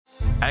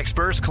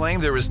Experts claim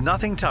there is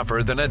nothing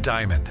tougher than a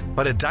diamond.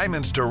 But at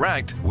Diamonds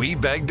Direct, we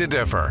beg to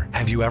differ.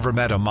 Have you ever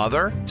met a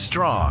mother?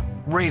 Strong,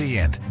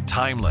 radiant,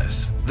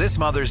 timeless. This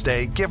Mother's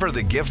Day, give her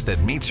the gift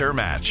that meets her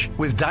match.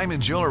 With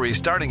diamond jewelry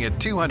starting at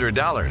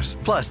 $200.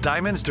 Plus,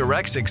 Diamonds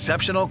Direct's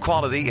exceptional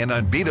quality and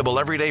unbeatable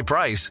everyday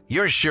price,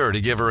 you're sure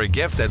to give her a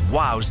gift that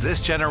wows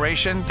this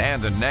generation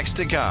and the next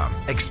to come.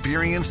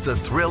 Experience the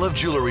thrill of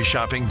jewelry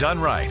shopping done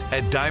right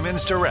at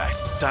Diamonds Direct.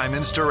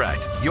 Diamonds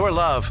Direct. Your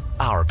love,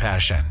 our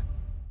passion.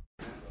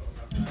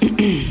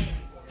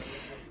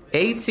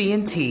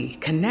 AT&T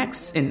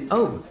connects an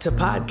ode to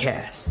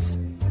podcasts.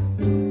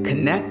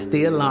 Connect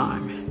the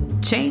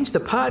alarm. Change the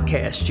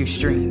podcast you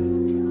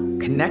stream.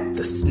 Connect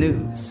the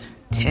snooze.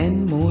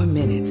 10 more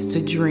minutes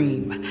to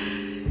dream.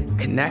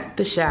 Connect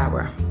the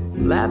shower.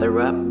 Lather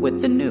up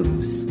with the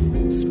news.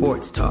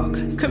 Sports talk,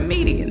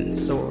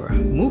 comedians, or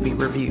movie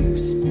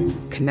reviews.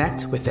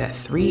 Connect with that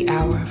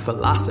 3-hour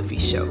philosophy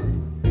show.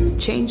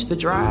 Change the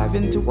drive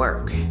into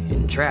work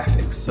in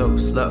traffic so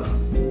slow.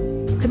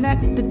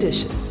 Connect the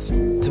dishes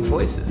to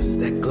voices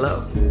that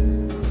glow.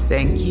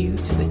 Thank you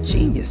to the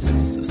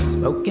geniuses of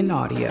spoken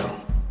audio.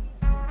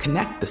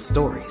 Connect the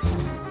stories.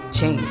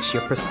 Change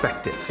your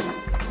perspective.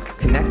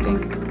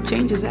 Connecting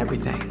changes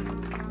everything.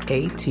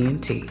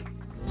 AT&T.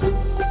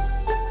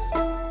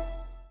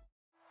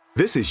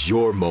 This is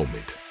your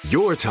moment,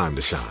 your time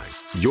to shine,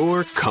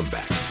 your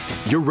comeback.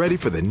 You're ready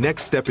for the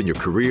next step in your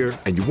career,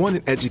 and you want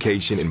an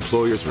education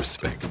employers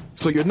respect.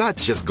 So you're not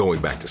just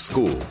going back to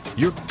school,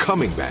 you're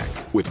coming back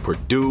with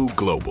Purdue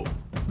Global.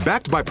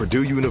 Backed by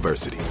Purdue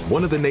University,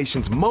 one of the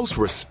nation's most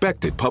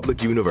respected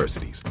public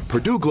universities,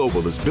 Purdue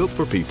Global is built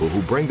for people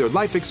who bring their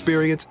life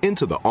experience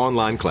into the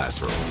online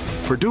classroom.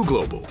 Purdue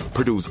Global,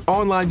 Purdue's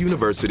online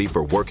university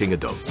for working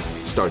adults.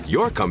 Start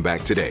your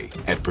comeback today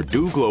at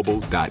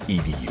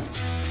purdueglobal.edu.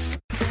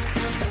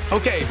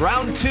 Okay,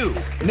 round 2.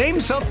 Name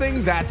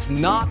something that's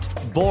not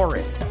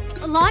boring.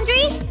 A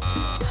laundry?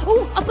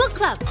 Ooh, a book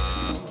club.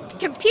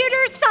 Computer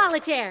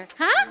solitaire,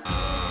 huh?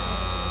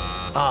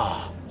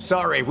 Ah,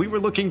 sorry, we were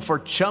looking for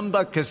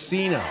Chumba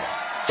Casino.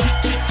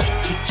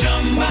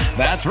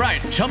 That's right,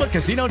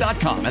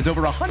 ChumbaCasino.com has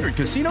over 100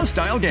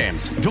 casino-style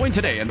games. Join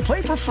today and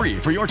play for free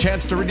for your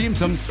chance to redeem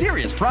some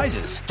serious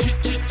prizes.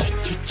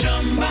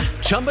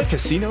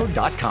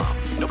 ChumbaCasino.com.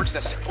 No purchase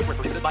necessary. Void where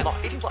prohibited by law.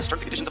 18+. Terms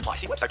and conditions apply.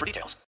 See website for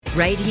details.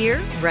 Right here,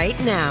 right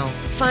now.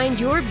 Find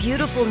your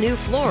beautiful new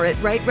floor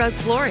at Right Rug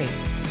Flooring.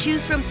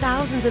 Choose from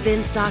thousands of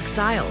in-stock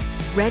styles,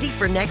 ready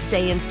for next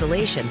day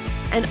installation,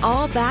 and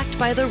all backed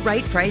by the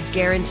right price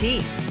guarantee.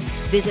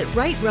 Visit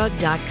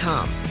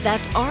rightrug.com.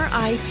 That's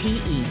RITERUG.com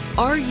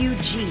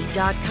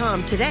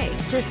today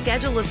to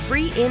schedule a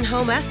free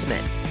in-home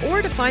estimate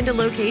or to find a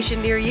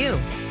location near you.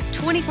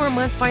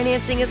 24-month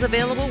financing is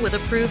available with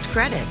approved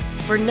credit.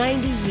 For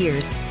 90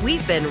 years,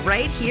 we've been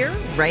right here,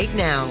 right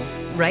now.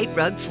 Right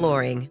Rug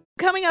Flooring.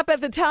 Coming up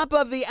at the top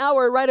of the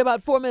hour, right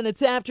about 4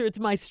 minutes after, it's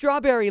my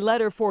strawberry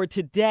letter for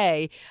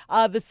today.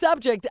 The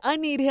subject, I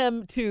need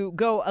him to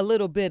go a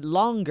little bit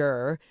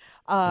longer.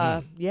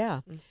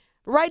 Yeah.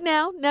 Right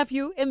now,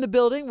 nephew in the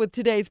building with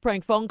today's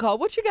prank phone call.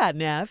 What you got,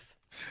 Neff?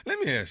 Let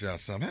me ask y'all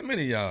something. How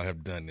many of y'all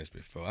have done this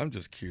before? I'm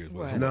just curious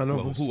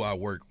who I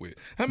work with.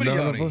 How many of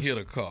y'all done hit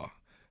a car?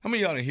 How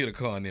many of y'all done hit a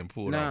car and then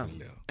pulled off and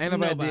left? Ain't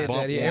nobody did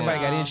that. Everybody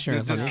got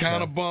insurance. Just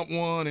kind of bump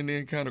one and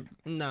then kind of.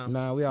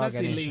 No, we all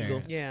got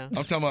insurance. Yeah.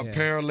 I'm talking about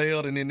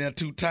paralleled and then they're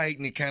too tight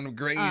and it kind of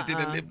grazed it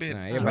a little bit.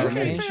 Everybody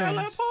got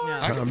insurance.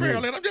 I can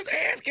parallel. I'm just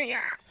asking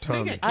y'all.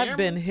 Tommy. I've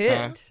been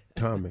hit.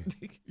 Tommy.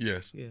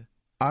 Yes. Yeah.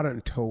 I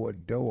done tore a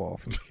door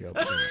off and kept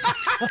going.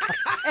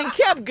 And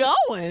kept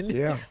going?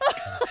 Yeah.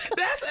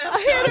 That's a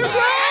hit and run.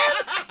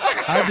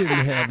 I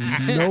didn't have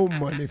no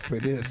money for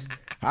this.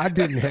 I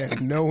didn't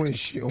have no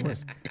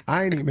insurance.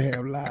 I ain't even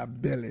have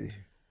liability.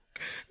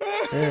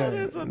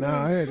 Yeah,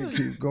 I had to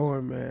keep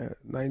going, man.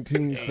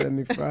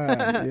 1975.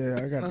 Yeah,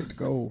 I got to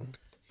go.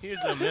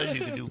 Here's something else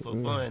you can do for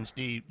fun,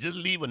 Steve. Just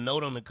leave a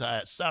note on the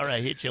car. Sorry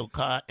I hit your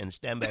car, and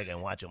stand back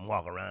and watch them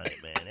walk around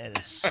it, man. That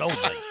is so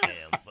much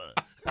damn fun.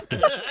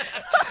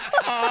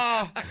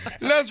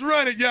 Let's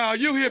run it, y'all.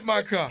 You hit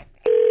my car.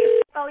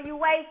 So you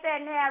wait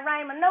sitting here,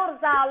 Raymond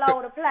noodles all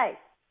over the place.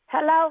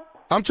 Hello?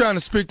 I'm trying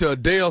to speak to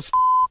Adele.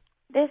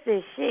 This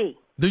is she.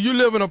 Do you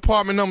live in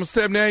apartment number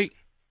 78?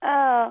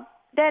 That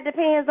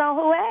depends on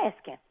who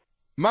asking.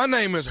 My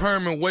name is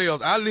Herman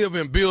Wells. I live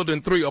in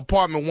building 3,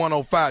 apartment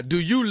 105. Do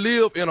you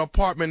live in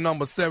apartment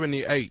number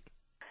 78?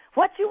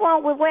 What you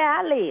want with where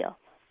I live?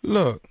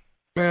 Look,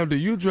 ma'am, do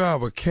you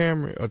drive a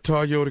Camry, a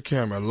Toyota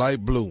Camry, a light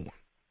blue one?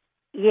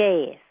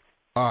 Yes.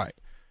 All right.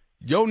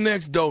 Your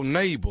next door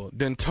neighbor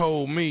then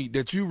told me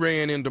that you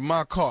ran into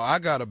my car. I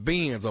got a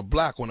Benz, a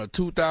black one, a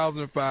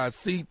 2005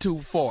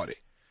 C240.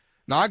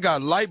 Now, I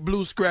got light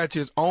blue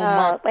scratches on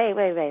my...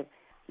 Wait.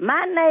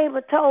 My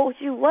neighbor told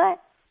you what?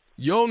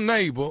 Your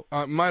neighbor,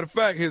 matter of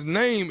fact, his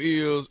name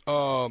is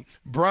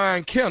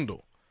Brian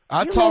Kendall.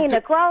 You mean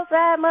the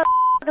cross-eyed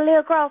motherfucker live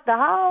across the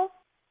hall?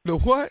 The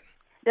what?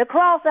 The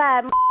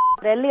cross-eyed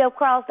motherfucker that live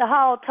across the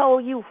hall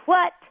told you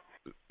what?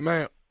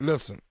 Man,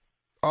 listen.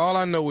 All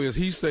I know is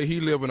he say he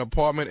live in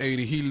apartment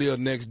 80. He live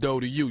next door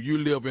to you. You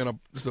live in a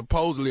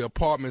supposedly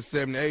apartment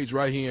 78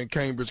 right here in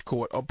Cambridge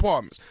Court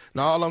Apartments.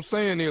 Now all I'm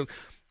saying is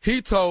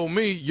he told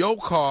me your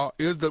car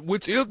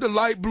which is the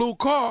light blue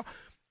car,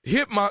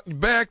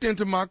 backed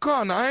into my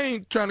car. Now I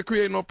ain't trying to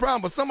create no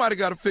problem, but somebody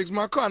got to fix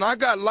my car. Now I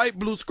got light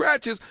blue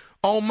scratches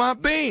on my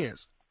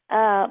Benz.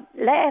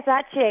 Last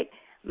I checked,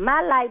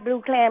 my light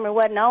blue Camry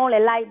wasn't the only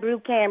light blue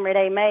Camry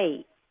they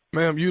made.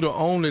 Ma'am, you the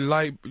only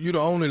light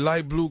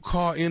blue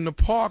car in the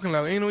parking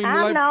lot. Ain't no even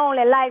I'm the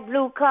only light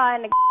blue car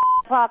in the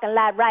parking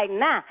lot right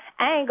now.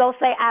 I ain't gonna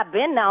say I've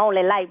been the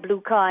only light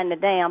blue car in the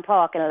damn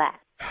parking lot.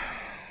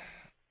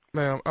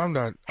 Ma'am, I'm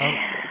not.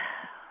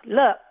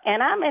 Look,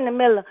 and I'm in the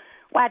middle of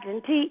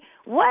watching TV.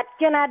 What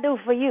can I do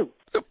for you?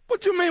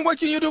 What you mean, what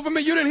can you do for me?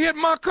 You didn't hit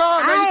my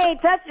car. I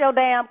ain't touched your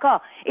damn car.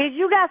 If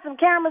you got some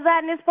cameras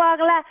out in this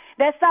parking lot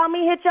that saw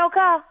me hit your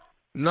car?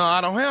 No,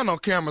 I don't have no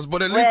cameras,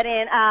 but at least... Well,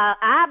 then,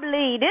 I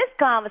believe this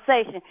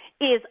conversation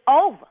is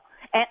over.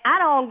 And I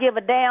don't give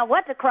a damn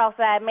what the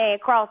cross-eyed man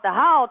across the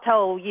hall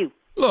told you.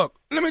 Look,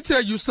 let me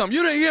tell you something.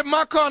 You didn't hit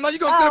my car. Now you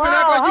gonna sit up and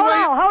act like you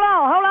ain't...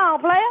 Hold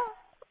on, player.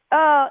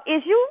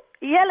 Is you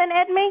yelling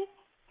at me?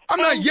 I'm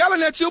not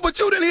yelling at you, but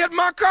you didn't hit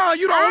my car.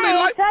 You the only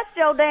light... touched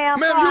your damn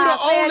Ma'am, car. you the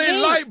only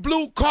light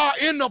blue car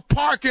in the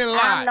parking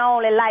lot. I'm the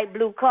only light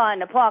blue car in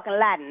the parking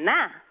lot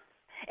now.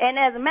 And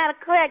as a matter of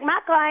fact, my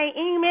car ain't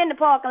even in the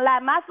parking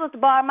lot. My sister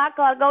borrowed my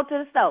car to go to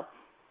the store.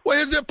 Well,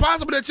 is it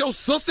possible that your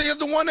sister is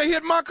the one that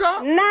hit my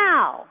car?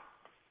 No.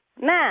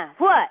 Now,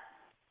 what?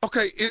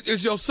 Okay,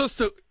 is your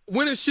sister...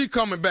 When is she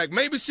coming back?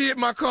 Maybe she hit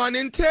my car and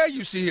didn't tell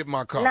you she hit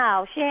my car.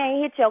 No, she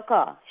ain't hit your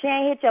car. She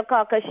ain't hit your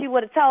car because she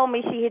would have told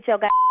me she hit your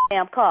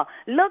goddamn car.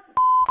 Look,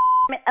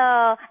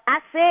 I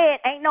said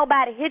ain't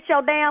nobody hit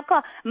your damn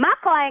car. My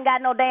car ain't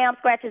got no damn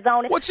scratches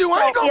on it. What you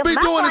ain't gonna be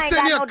doing is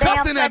sitting here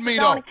cussing at me,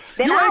 though.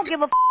 Then I don't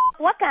give a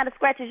what kind of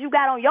scratches you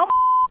got on your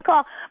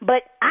car,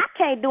 but I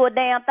can't do a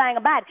damn thing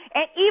about it.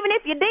 And even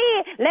if you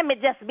did, let me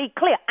just be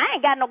clear. I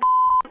ain't got no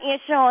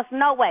insurance,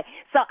 no way.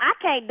 So I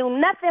can't do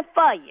nothing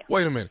for you.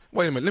 Wait a minute.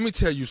 Let me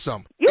tell you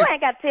something. You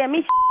ain't got to tell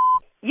me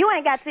You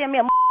ain't got to tell me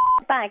a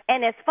thing.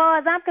 And as far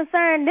as I'm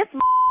concerned, this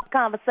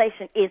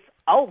conversation is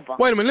over.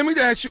 Wait a minute. Let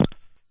me ask you.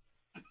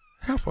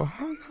 Heifer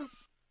hung up.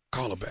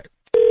 Call her back.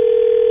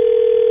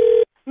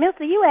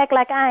 Mister, you act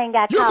like I ain't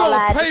got You're call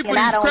going to pay for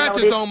these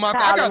scratches on my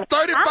car. I got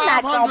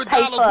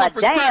 $3,500 worth of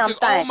scratches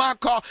on my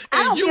car.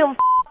 I don't give a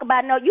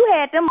about no. You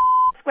had them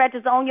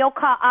scratches on your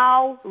car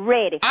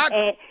already.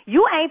 And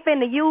you ain't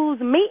finna use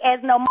me as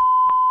no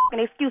an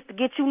excuse to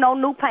get you no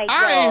new paint.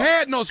 I ain't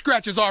had no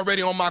scratches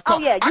already on my car. Oh,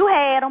 yeah, you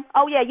had them.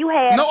 Oh, yeah, you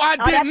had them. No, I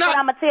did that's not. What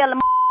I'm going to tell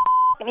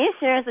the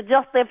insurance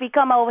adjuster if he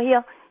come over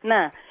here.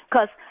 Nah,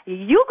 because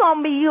you going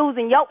to be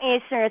using your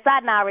insurance.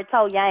 I already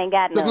told you I ain't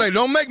got none. Look, lady,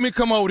 don't make me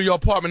come over to your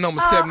apartment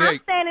number 78. I'm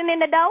standing in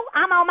the door.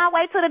 I'm on my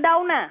way to the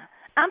door now.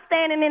 I'm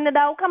standing in the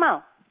door. Come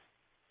on.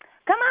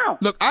 Come on.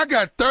 Look, I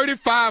got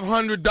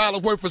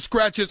 $3,500 worth of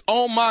scratches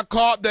on my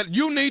car that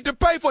you need to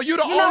pay for. You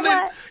the only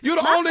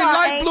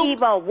light blue. Ain't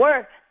even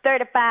worth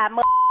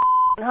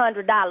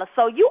 $3,500.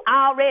 So you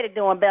already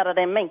doing better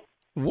than me.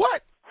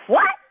 What?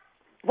 What?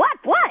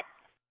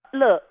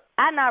 Look,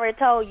 I already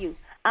told you.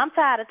 I'm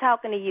tired of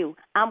talking to you.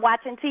 I'm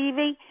watching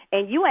TV,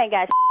 and you ain't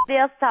got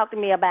else to talk to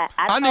me about.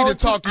 I need to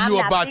talk to you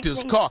about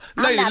this car.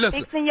 Lady,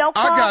 listen. Your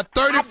car. I got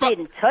 35. I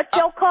didn't touch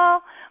your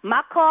car.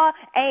 My car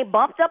ain't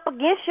bumped up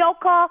against your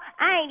car.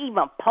 I ain't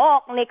even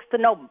parked next to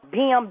no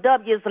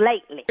BMWs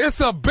lately.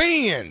 It's a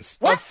Benz.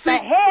 What the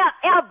hell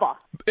ever?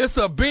 It's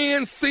a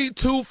Benz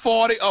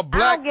C240, a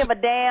black. I don't give a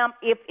damn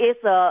if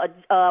it's a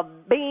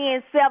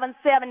Benz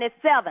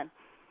 777.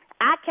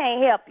 I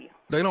can't help you.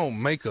 They don't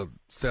make a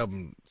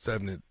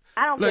 770.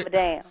 I don't give a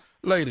damn.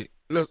 Lady,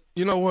 look,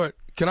 you know what?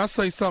 Can I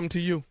say something to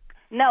you?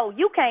 No,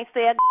 you can't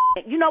say a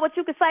You know what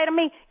you can say to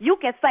me? You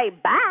can say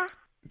bye.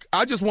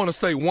 I just want to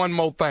say one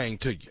more thing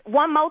to you.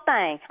 One more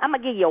thing. I'm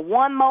going to give you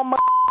one more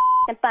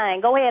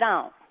thing. Go ahead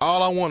on.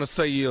 All I want to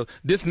say is,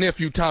 this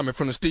nephew Tommy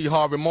from the Steve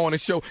Harvey Morning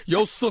Show,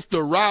 your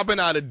sister Robin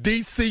out of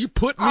D.C.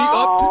 put me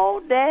up to...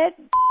 Oh, that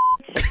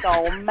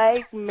gonna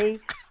make me...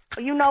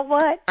 You know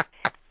what?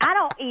 I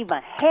don't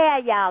even hear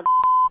y'all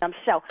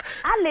show.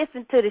 I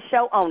listen to the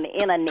show on the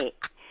internet.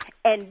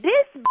 And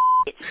this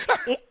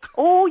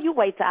oh, you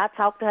wait till I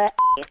talk to her.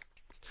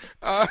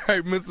 All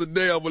right, Mr.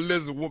 Dale, but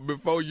listen,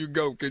 before you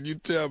go, can you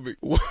tell me,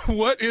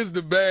 what is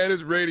the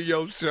baddest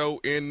radio show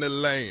in the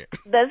land?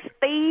 The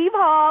Steve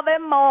Harvey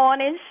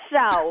Morning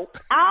Show.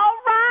 All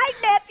right,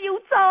 nephew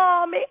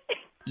Tommy.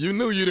 You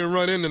knew you didn't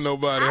run into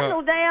nobody, I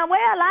knew damn well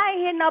I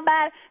ain't hit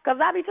nobody, because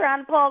I be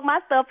trying to plug my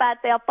stuff out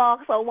there,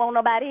 Fox, so won't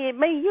nobody hit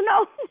me, you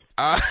know?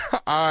 All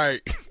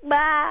right.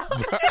 Bye.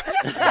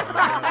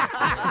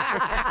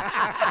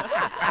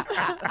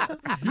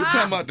 You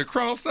talking about the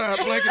cross-side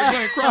blanket that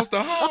ain't cross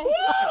the hall?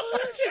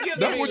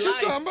 That's what you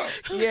talking about?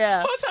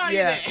 Yeah. What time you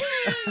there?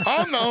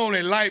 I'm the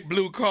only light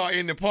blue car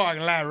in the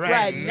parking lot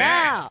right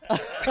now.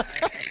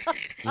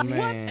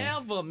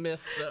 Whatever,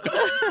 mister.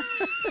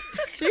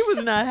 She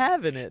was not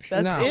having it.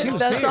 That's No, it. she was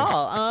That's serious.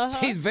 all. Uh-huh.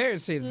 She's very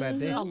serious about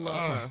that. I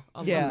love her.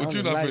 Yeah. But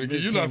you're not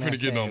finna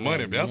get no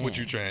money. That's what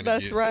you're trying to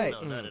That's get. right.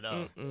 No, not at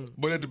all.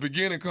 But at the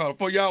beginning, Carl,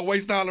 before y'all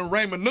waste all them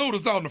ramen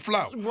noodles on the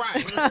floor.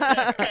 Right.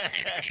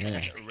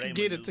 Raymond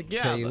Get it Dude.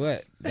 together. Tell you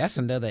what, that's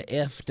another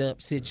effed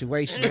up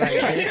situation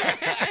right there.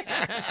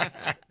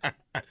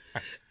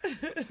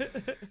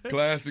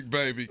 Classic,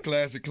 baby.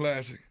 Classic.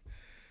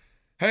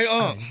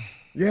 Hey,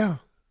 Yeah.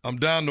 I'm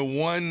down to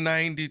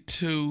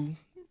 192,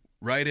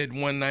 right at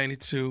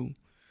 192,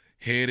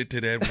 headed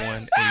to that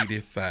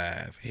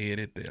 185,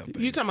 headed there,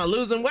 baby. You talking about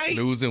losing weight?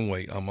 Losing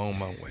weight. I'm on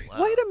my way.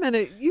 Wait a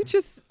minute. You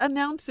just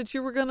announced that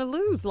you were going to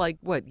lose,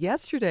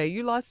 yesterday?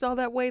 You lost all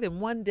that weight in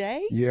one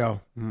day? Yeah.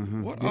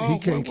 Mm-hmm. What? He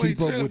can't keep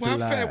up with the How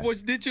lies. fat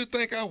did you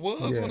think I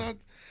was when I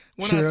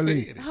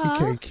Shirley, said it? he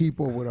can't keep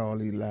up with all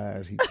these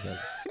lies he telling.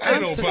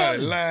 Ain't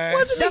nobody lying.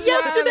 Wasn't it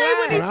yesterday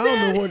when he And I don't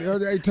know what.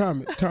 Hey,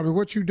 Tommy,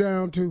 what you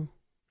down to?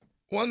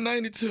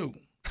 192.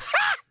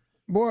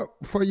 Boy,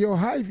 for your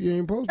height, you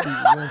ain't supposed to be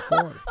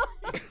 140.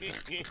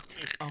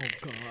 Oh,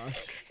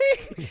 gosh.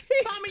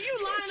 Tommy, you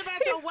lying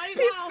about your weight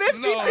He's loss?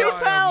 52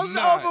 pounds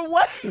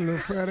overweight. The little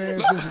fat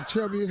ass just as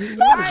chubby as he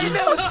I ain't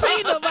never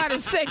seen nobody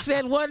sex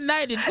at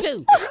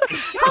 192.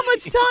 How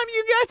much time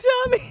you got,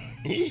 Tommy?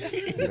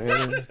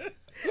 Man.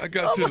 I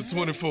got to the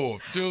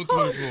 24th, June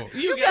 24th.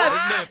 You got a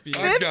nephew.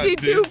 I got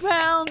 52 this.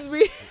 pounds.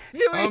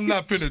 I'm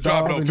not finna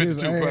drop no Starving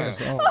his 52 ass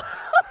pounds. off.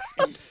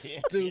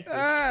 Stupid.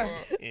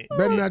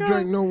 Better not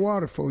drink no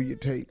water for your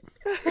tape.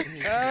 You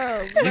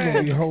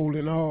gonna be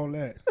holding all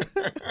that.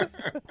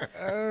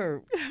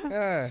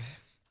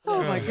 Oh,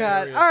 my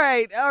God.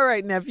 All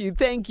right, nephew.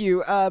 Thank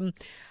you.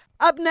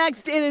 Up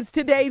next, it is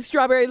today's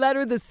Strawberry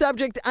Letter. The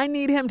subject, I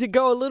need him to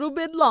go a little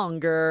bit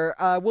longer.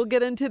 We'll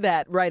get into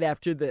that right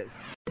after this.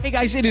 Hey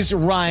guys, it is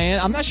Ryan.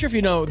 I'm not sure if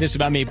you know this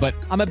about me, but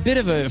I'm a bit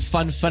of a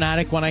fun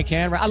fanatic when I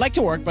can. I like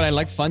to work, but I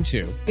like fun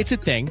too. It's a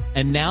thing.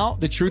 And now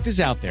the truth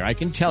is out there. I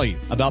can tell you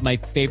about my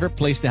favorite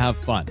place to have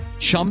fun.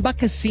 Chumba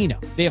Casino.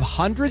 They have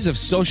hundreds of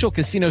social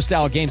casino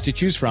style games to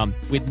choose from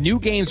with new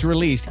games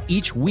released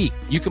each week.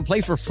 You can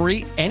play for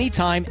free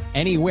anytime,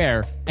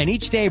 anywhere. And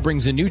each day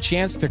brings a new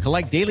chance to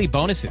collect daily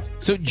bonuses.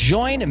 So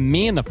join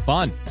me in the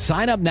fun.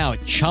 Sign up now at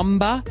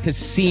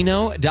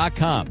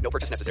ChumbaCasino.com. No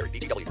purchase necessary.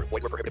 VGW. Void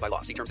where prohibited by law.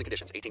 See terms and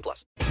conditions.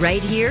 18+.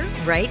 Right here,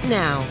 right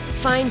now.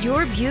 Find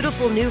your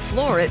beautiful new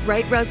floor at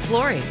Right Rug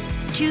Flooring.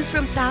 Choose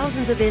from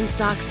thousands of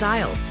in-stock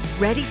styles,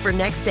 ready for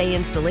next day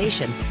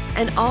installation,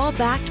 and all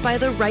backed by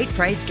the right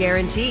price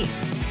guarantee.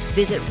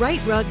 Visit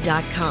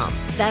rightrug.com.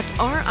 That's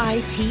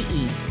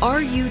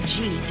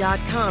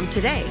RITERUG.com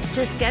today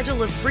to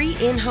schedule a free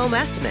in-home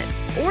estimate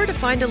or to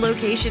find a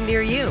location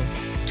near you.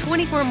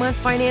 24-month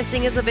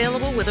financing is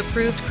available with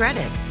approved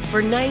credit.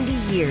 For 90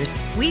 years,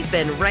 we've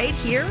been right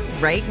here,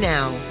 right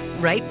now.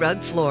 Right Rug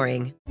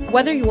Flooring.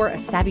 Whether you're a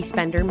savvy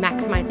spender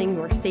maximizing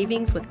your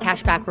savings with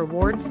cashback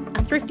rewards,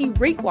 a thrifty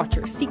rate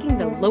watcher seeking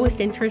the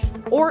lowest interest,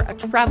 or a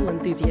travel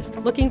enthusiast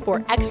looking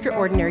for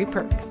extraordinary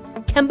perks,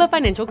 Kemba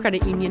Financial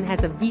Credit Union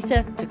has a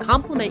visa to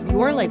complement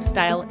your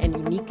lifestyle and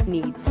unique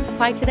needs.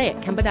 Apply today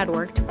at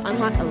Kemba.org to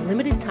unlock a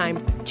limited time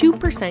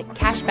 2%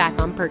 cash back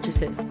on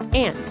purchases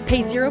and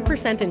pay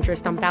 0%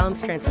 interest on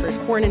balance transfers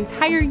for an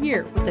entire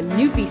year with a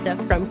new visa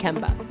from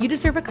Kemba. You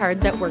deserve a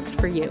card that works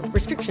for you.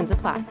 Restrictions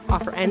apply.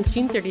 Offer ends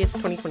June 30th,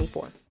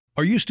 2024.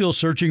 Are you still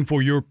searching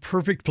for your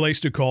perfect place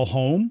to call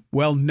home?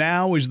 Well,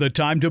 now is the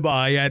time to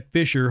buy at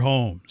Fisher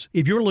Homes.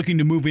 If you're looking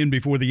to move in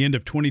before the end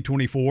of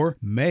 2024,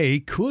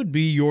 May could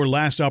be your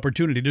last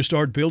opportunity to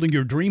start building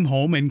your dream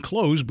home and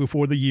close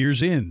before the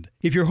year's end.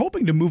 If you're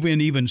hoping to move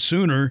in even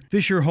sooner,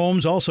 Fisher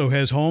Homes also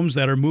has homes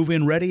that are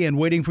move-in ready and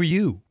waiting for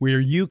you, where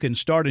you can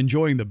start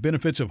enjoying the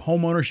benefits of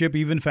homeownership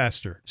even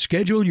faster.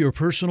 Schedule your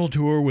personal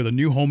tour with a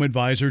new home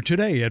advisor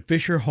today at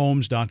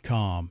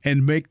FisherHomes.com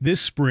and make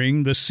this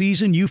spring the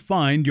season you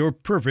find your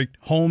perfect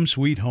home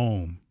sweet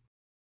home.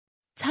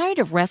 Tired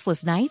of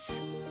restless nights?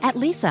 At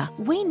Leesa,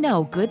 we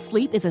know good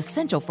sleep is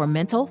essential for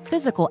mental,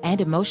 physical, and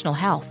emotional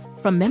health.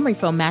 From memory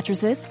foam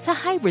mattresses to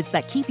hybrids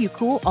that keep you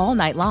cool all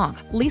night long,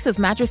 Leesa's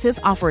mattresses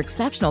offer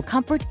exceptional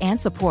comfort and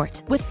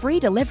support with free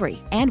delivery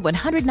and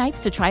 100 nights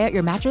to try out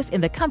your mattress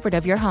in the comfort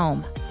of your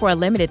home. For a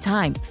limited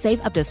time,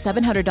 save up to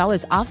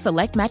 $700 off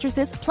select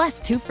mattresses plus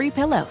 2 free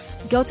pillows.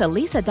 Go to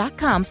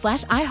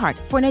Leesa.com/iHeart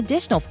for an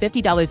additional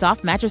 $50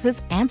 off mattresses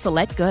and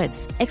select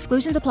goods.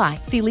 Exclusions apply.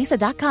 See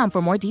Leesa.com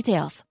for more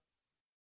details.